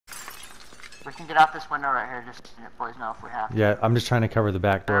We can get out this window right here, just so you boys know if we have to. Yeah, I'm just trying to cover the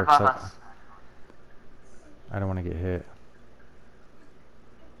back door. Above us. I don't want to get hit.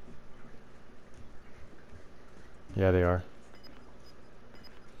 Yeah, they are.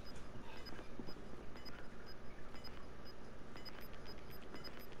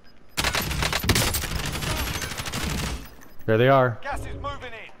 There they are. Gas is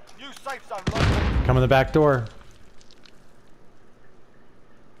moving in. New safe zone located. Come in the back door.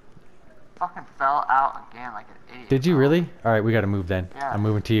 Fucking fell out again like an idiot. Did you really? Alright, we gotta move then. Yeah. I'm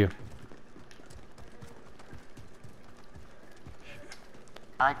moving to you.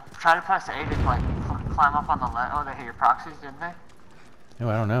 I tried to press A to like climb up on the ledge. Oh, they hit your proxies, didn't they? Oh,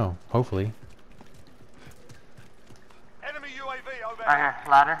 I don't know. Hopefully. Enemy UAV over Right here,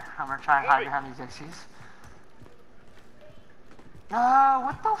 ladder. I'm gonna try and hide behind these ACs.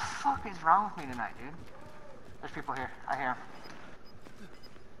 What the fuck is wrong with me tonight, dude? There's people here. I hear them.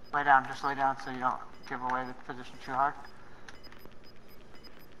 Lay down, just lay down so you don't give away the position too hard.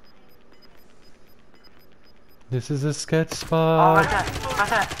 This is a sketch Oh, spot. right there, right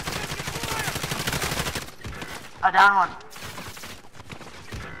there. I downed one.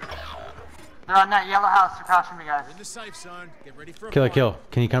 They're on that yellow house across from you guys. In the safe zone. Get ready for a Killer fight. kill.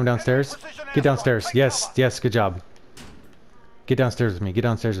 Can you come downstairs? Get downstairs. Yes, yes, good job. Get downstairs with me. Get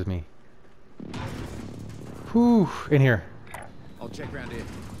downstairs with me. Whew, in here. I'll check around here.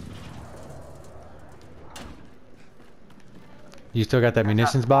 You still got that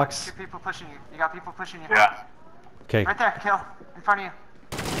munitions box? Two people pushing you. You got people pushing you. Yeah. Okay. Right there, kill. In front of you.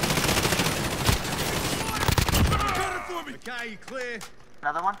 Okay, you clear.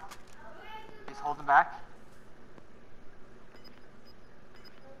 Another one. He's holding back.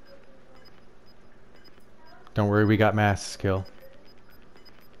 Don't worry, we got masks, kill.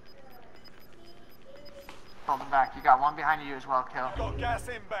 Holding back. You got one behind you as well, kill. Got gas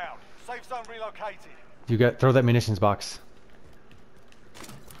inbound. Safe zone relocated. You got throw that munitions box.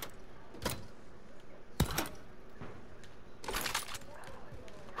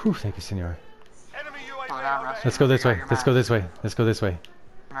 Whew, thank you, senor. Enemy Slow UAV down, over Russ. Let's go this You got way. your Let's go mask. this way. Let's go this way.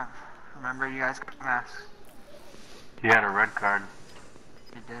 Remember, you guys got masks. He had a red card.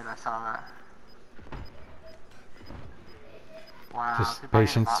 You did, I saw that. Wow, Just people are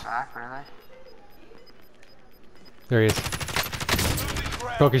getting patience. bought back, really? There he is.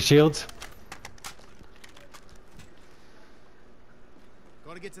 ground. Broke his shields.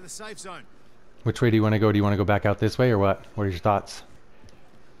 Gotta get to the safe zone. Which way do you want to go? Do you want to go back out this way or what? What are your thoughts?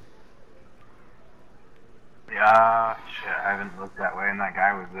 Yeah, shit, I haven't looked that way and that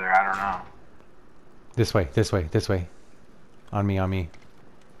guy was there, I don't know. This way, this way, this way. On me, on me.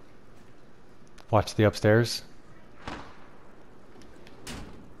 Watch the upstairs.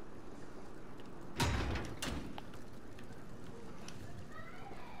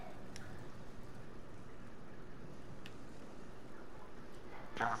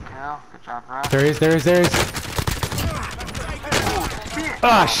 Good job, kill. Good job, Russ. There he is, there he is, there he is.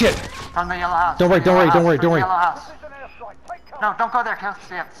 Ah, shit! From the yellow house. Don't worry, From the don't worry, yellow don't house, worry, from don't the worry. yellow house. Precision airstrike. Take cover. No, don't go there, kill.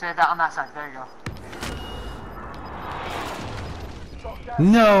 Stay that on that side. There you go.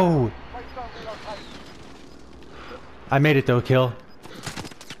 No! Safe zone relocated. I made it though, kill.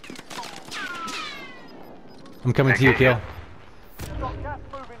 I'm coming to you, kill. Got gas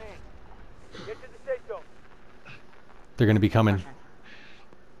moving in. Get to the safe zone. They're gonna be coming.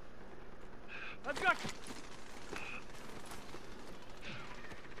 I've got you.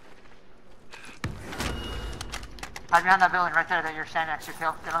 Hide behind that building right there that you're standing next to,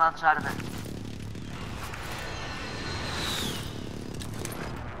 kill. Get on the other side of it.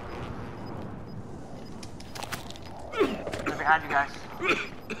 They're behind you guys.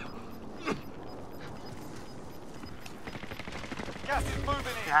 Gas is moving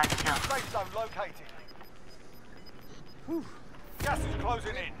in. Behind you, kill. Safe zone located. Gas is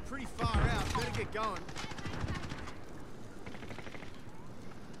closing in. Pretty far out. Better get going.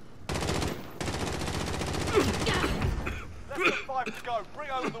 Less than 5 to go. Bring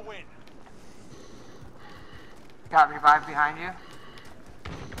home the win. Got revived behind you.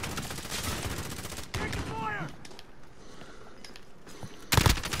 Taking fire.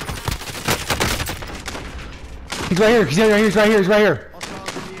 He's right here, he's right here, he's right here, he's right here.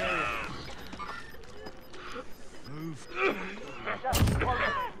 Hostiles in the area. Move. Gas is closing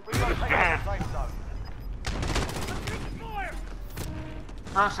in. Relocating the safe zone. Taking fire.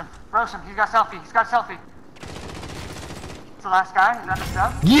 Roast him. He's got selfie. He's got selfie. It's the last guy. Is that the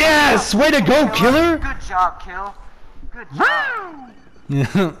sub? Yes! Way to go, killer! Good job, kill. Good job.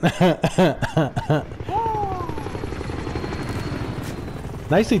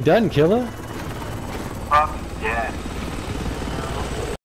 Nicely done, killer. Yeah.